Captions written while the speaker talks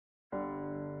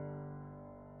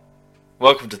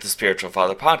Welcome to the Spiritual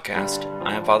Father Podcast.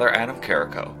 I am Father Adam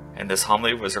Carrico, and this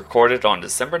homily was recorded on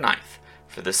December 9th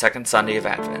for the second Sunday of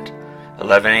Advent,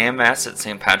 11 a.m. Mass at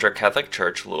St. Patrick Catholic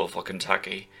Church, Louisville,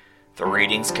 Kentucky. The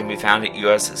readings can be found at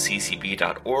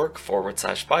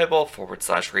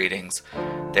usccb.org/Bible/readings.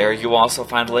 There you will also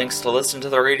find links to listen to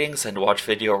the readings and watch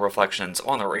video reflections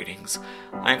on the readings.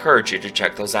 I encourage you to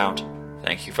check those out.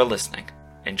 Thank you for listening.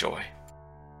 Enjoy.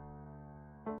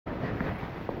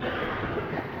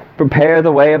 Prepare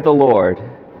the way of the Lord.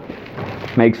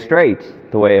 Make straight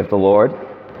the way of the Lord.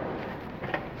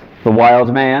 The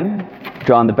wild man,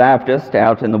 John the Baptist,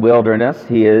 out in the wilderness,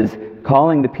 he is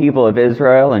calling the people of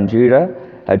Israel and Judah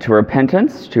to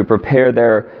repentance, to prepare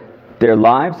their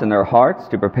lives and their hearts,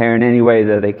 to prepare in any way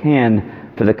that they can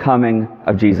for the coming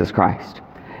of Jesus Christ.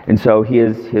 And so he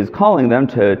is calling them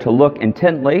to look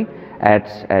intently at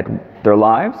their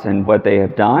lives and what they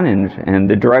have done and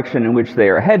the direction in which they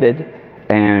are headed,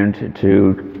 and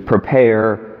to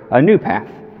prepare a new path,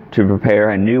 to prepare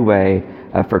a new way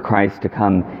for Christ to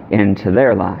come into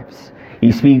their lives.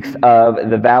 He speaks of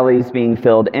the valleys being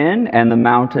filled in and the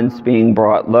mountains being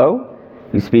brought low.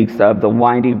 He speaks of the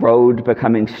windy road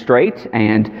becoming straight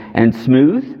and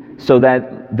smooth, so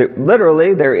that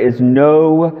literally there is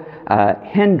no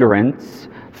hindrance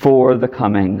for the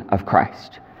coming of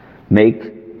Christ.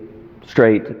 Make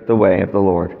straight the way of the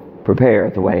Lord. Prepare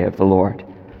the way of the Lord.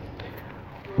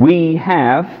 We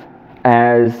have,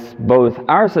 as both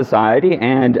our society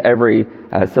and every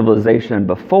civilization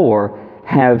before,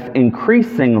 have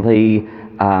increasingly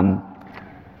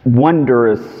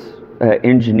wondrous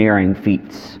engineering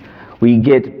feats. We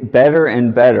get better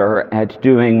and better at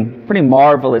doing pretty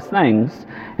marvelous things,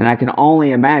 and I can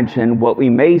only imagine what we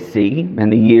may see in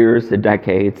the years, the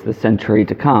decades, the century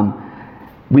to come.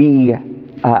 We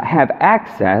have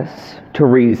access to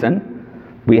reason.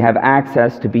 We have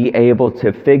access to be able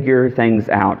to figure things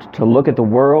out, to look at the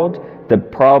world, the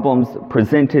problems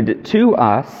presented to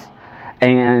us,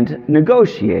 and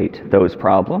negotiate those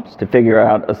problems to figure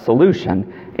out a solution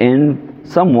in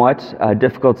somewhat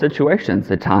difficult situations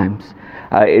at times.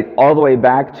 All the way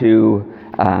back to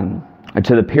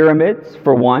the pyramids,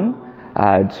 for one,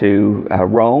 to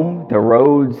Rome, the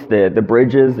roads, the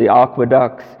bridges, the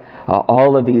aqueducts,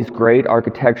 all of these great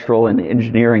architectural and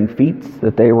engineering feats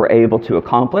that they were able to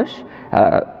accomplish,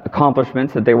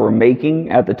 accomplishments that they were making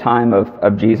at the time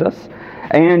of Jesus.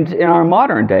 And in our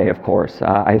modern day, of course,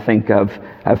 I think of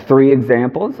three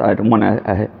examples I'd want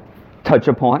to touch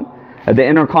upon. The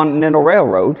Intercontinental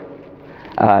Railroad,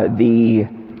 the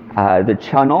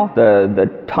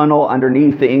tunnel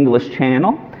underneath the English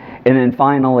Channel, and then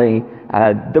finally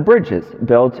the bridges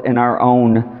built in our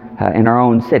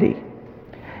own city.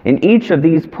 In each of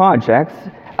these projects,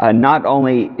 not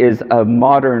only is a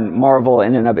modern marvel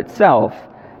in and of itself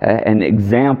an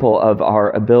example of our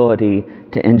ability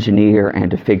to engineer and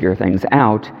to figure things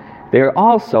out, they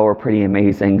also are pretty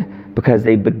amazing because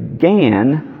they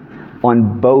began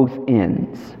on both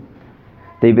ends.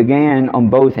 They began on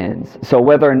both ends. So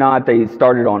whether or not they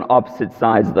started on opposite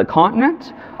sides of the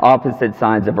continent, opposite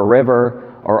sides of a river,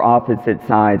 or opposite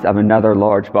sides of another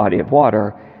large body of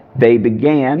water, they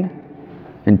began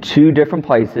in two different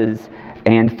places,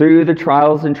 and through the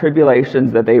trials and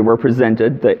tribulations that they were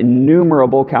presented, the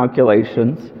innumerable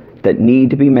calculations that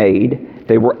need to be made,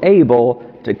 they were able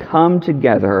to come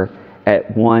together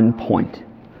at one point.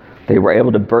 They were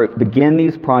able to begin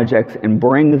these projects and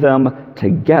bring them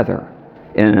together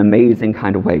in an amazing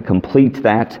kind of way, complete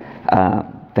that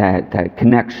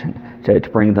connection to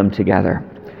bring them together.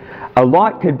 A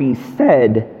lot could be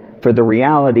said for the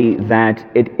reality that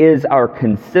it is our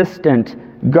consistent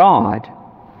God,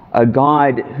 a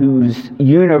God whose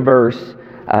universe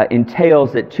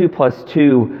entails that 2 +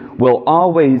 2 will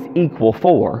always equal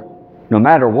 4, no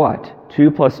matter what.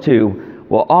 2 + 2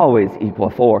 will always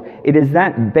equal 4. It is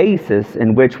that basis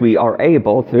in which we are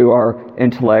able, through our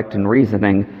intellect and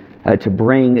reasoning, to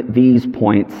bring these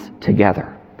points together.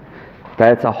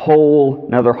 That's a whole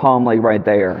another homily right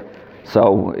there.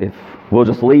 So if we'll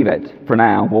just leave it for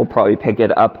now, we'll probably pick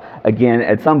it up again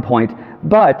at some point.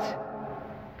 But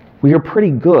we are pretty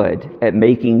good at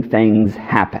making things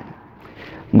happen.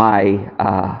 We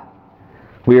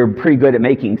are pretty good at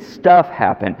making stuff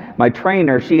happen. My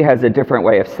trainer, she has a different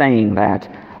way of saying that.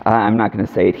 I'm not going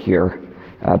to say it here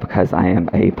because I am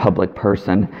a public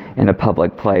person in a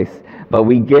public place. But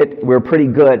we're pretty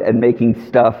good at making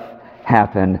stuff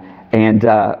happen, and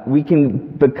we can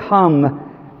become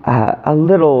a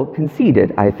little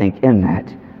conceited, I think, in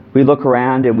that. We look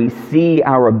around and we see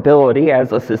our ability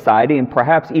as a society, and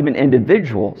perhaps even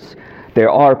individuals. There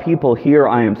are people here,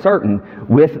 I am certain,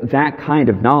 with that kind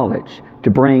of knowledge, to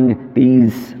bring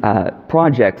these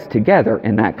projects together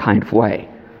in that kind of way.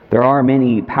 There are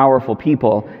many powerful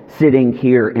people sitting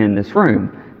here in this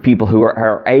room, people who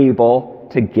are able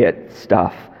to get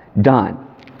stuff done.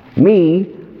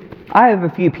 Me, I have a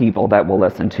few people that will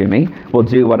listen to me, will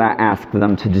do what I ask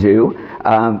them to do.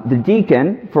 The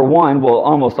deacon, for one, will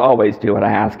almost always do what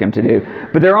I ask him to do,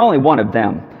 but they're only one of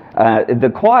them.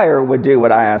 The choir would do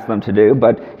what I ask them to do,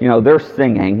 but they're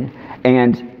singing.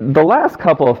 And the last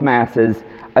couple of masses,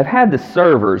 I've had the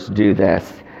servers do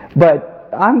this, but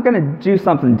I'm going to do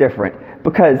something different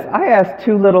because I asked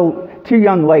two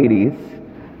young ladies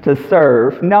to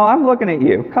serve. No, I'm looking at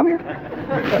you. Come here.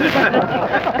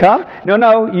 Come.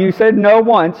 No, you said no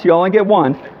once. You only get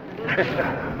one.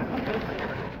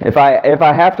 If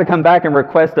I have to come back and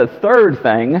request a third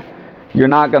thing, you're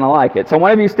not going to like it. So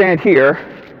one of you stand here,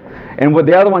 and would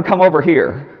the other one come over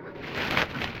here?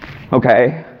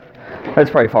 Okay. That's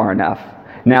probably far enough.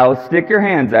 Now stick your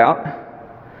hands out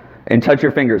and touch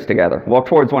your fingers together. Walk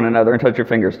towards one another and touch your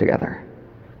fingers together.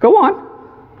 Go on.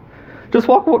 Just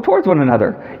walk towards one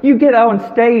another. You get out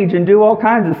on stage and do all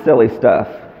kinds of silly stuff.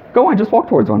 Go on, just walk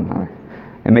towards one another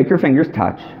and make your fingers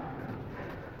touch.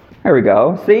 There we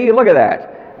go. See, look at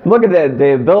that. Look at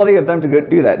the ability of them to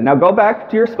do that. Now go back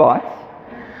to your spots.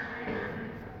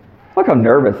 Look how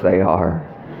nervous they are.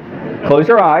 Close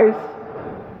your eyes.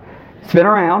 Spin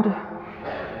around.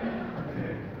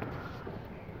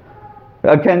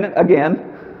 Again.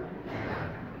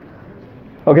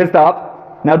 Okay,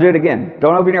 stop. Now do it again.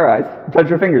 Don't open your eyes. Touch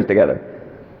your fingers together.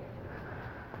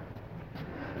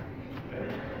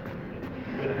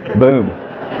 Boom.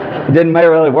 It didn't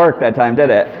really work that time, did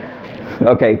it?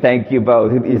 Okay, thank you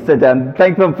both. You sit down.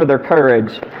 Thank them for their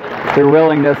courage, their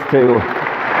willingness to.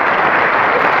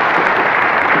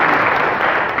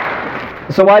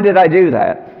 So why did I do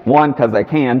that? One, because I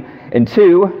can. And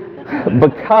two,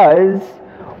 because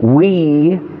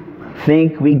we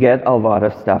think we get a lot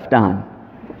of stuff done.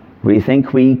 We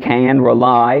think we can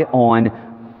rely on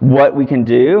what we can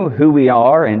do, who we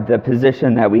are, and the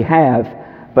position that we have.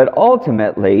 But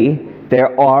ultimately,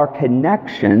 there are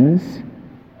connections,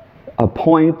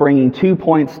 bringing 2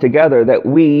 points together that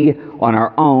we on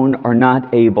our own are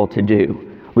not able to do.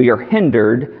 We are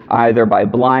hindered either by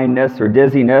blindness or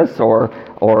dizziness or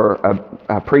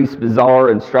a priest's bizarre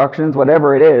instructions,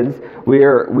 whatever it is. We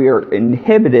are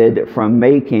inhibited from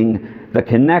making the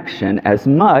connection as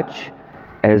much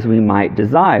as we might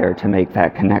desire to make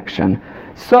that connection.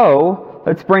 So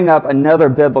let's bring up another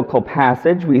biblical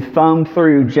passage. We thumb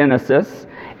through Genesis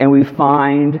and we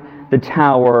find the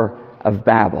Tower of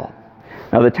Babel.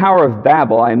 Now the Tower of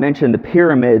Babel, I mentioned the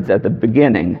pyramids at the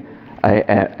beginning,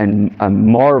 a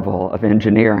marvel of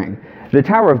engineering. The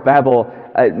Tower of Babel,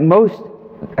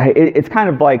 it's kind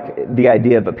of like the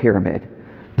idea of a pyramid.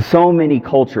 So many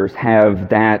cultures have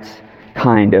that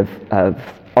kind of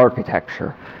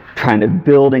architecture, kind of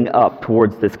building up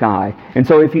towards the sky. And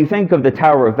so if you think of the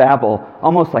Tower of Babel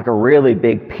almost like a really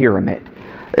big pyramid,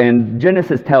 and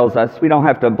Genesis tells us, we don't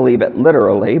have to believe it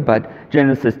literally, but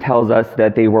Genesis tells us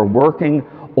that they were working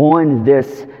on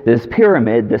this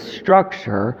pyramid, this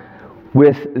structure,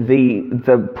 with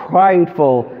the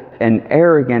prideful and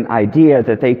arrogant idea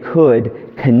that they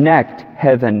could connect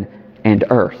heaven and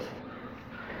earth.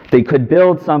 They could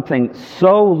build something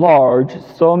so large,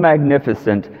 so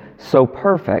magnificent, so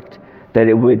perfect, that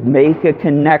it would make a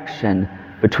connection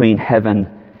between heaven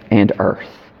and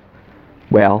earth.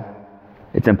 Well,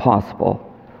 it's impossible.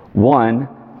 One,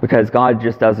 because God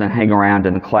just doesn't hang around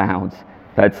in the clouds.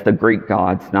 That's the Greek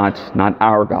gods, not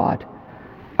our God.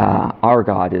 Our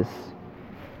God is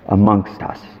amongst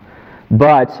us.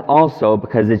 But also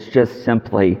because it's just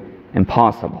simply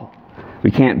impossible.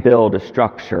 We can't build a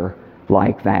structure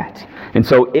like that. And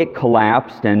so it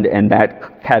collapsed, and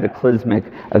that cataclysmic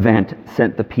event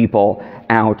sent the people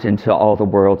out into all the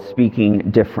world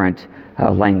speaking different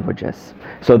languages.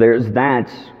 So there's that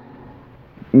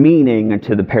meaning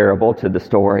to the parable, to the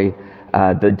story,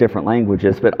 the different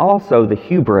languages, but also the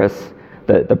hubris,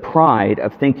 the pride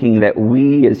of thinking that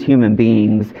we as human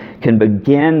beings can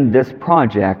begin this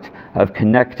project of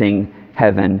connecting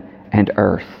heaven and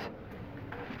earth.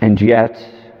 And yet,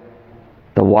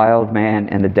 the wild man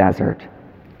in the desert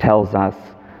tells us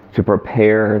to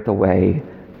prepare the way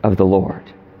of the Lord.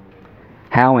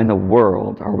 How in the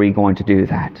world are we going to do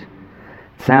that?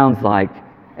 Sounds like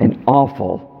an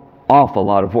awful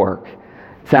lot of work.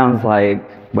 Sounds like,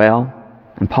 well,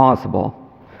 impossible.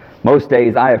 Most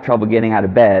days I have trouble getting out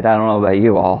of bed. I don't know about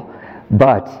you all.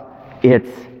 But it's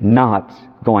not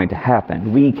going to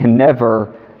happen. We can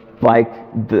never,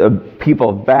 like the people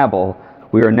of Babel,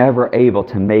 we are never able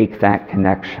to make that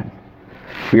connection.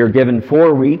 We are given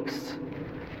 4 weeks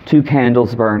 2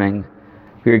 candles burning.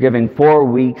 We are giving 4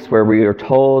 weeks where we are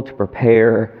told to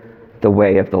prepare the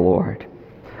way of the Lord.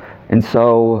 And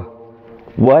so,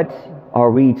 what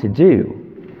are we to do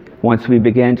once we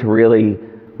begin to really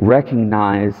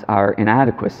recognize our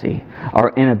inadequacy,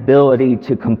 our inability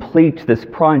to complete this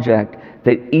project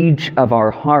that each of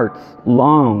our hearts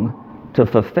long to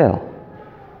fulfill?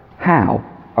 How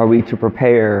are we to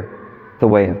prepare the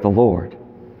way of the Lord?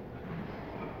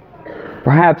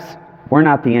 Perhaps we're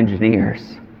not the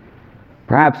engineers.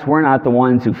 Perhaps we're not the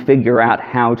ones who figure out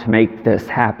how to make this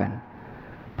happen.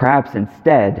 Perhaps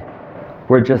instead,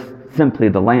 we're just simply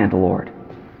the landlord.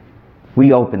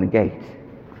 We open the gate.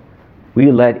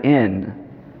 We let in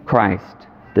Christ,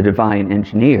 the divine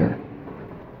engineer,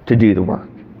 to do the work.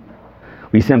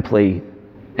 We simply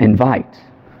invite.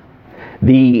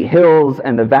 The hills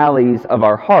and the valleys of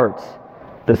our hearts,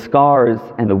 the scars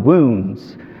and the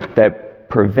wounds that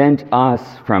prevent us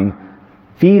from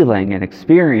feeling and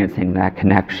experiencing that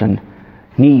connection,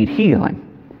 need healing.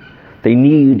 They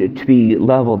need to be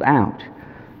leveled out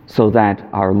so that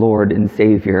our Lord and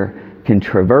Savior can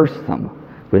traverse them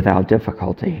without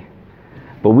difficulty.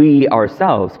 But we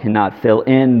ourselves cannot fill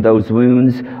in those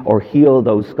wounds or heal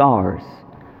those scars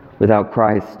without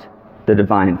Christ, the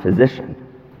divine physician.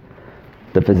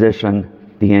 The physician,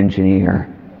 the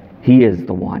engineer, he is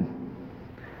the one.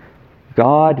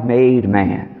 God made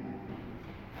man,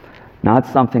 not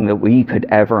something that we could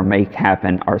ever make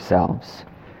happen ourselves.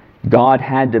 God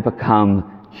had to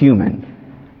become human,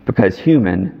 because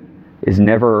human is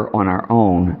never on our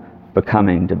own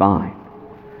becoming divine.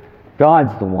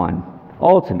 God's the one,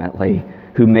 ultimately,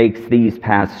 who makes these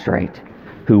paths straight,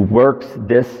 who works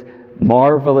this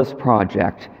marvelous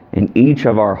project in each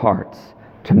of our hearts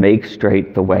to make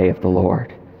straight the way of the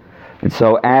Lord. And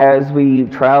so as we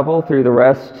travel through the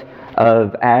rest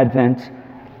of Advent,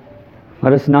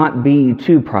 let us not be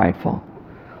too prideful.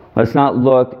 Let's not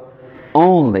look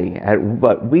only at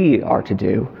what we are to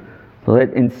do, but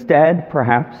let instead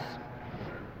perhaps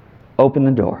open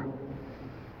the door.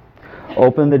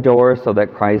 Open the door so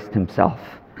that Christ himself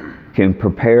can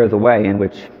prepare the way in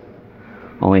which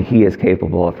only he is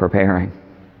capable of preparing.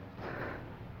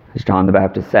 As John the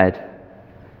Baptist said,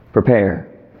 prepare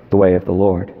the way of the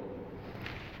Lord.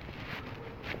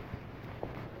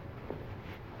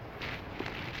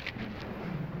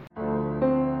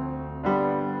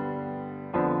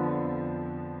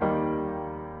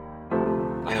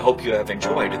 I hope you have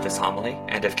enjoyed this homily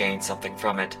and have gained something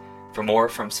from it. For more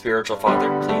from Spiritual Father,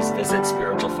 please visit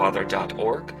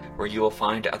spiritualfather.org, where you will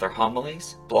find other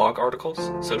homilies, blog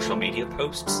articles, social media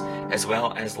posts, as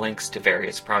well as links to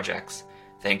various projects.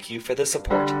 Thank you for the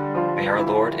support. May our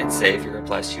Lord and Savior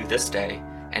bless you this day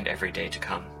and every day to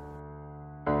come.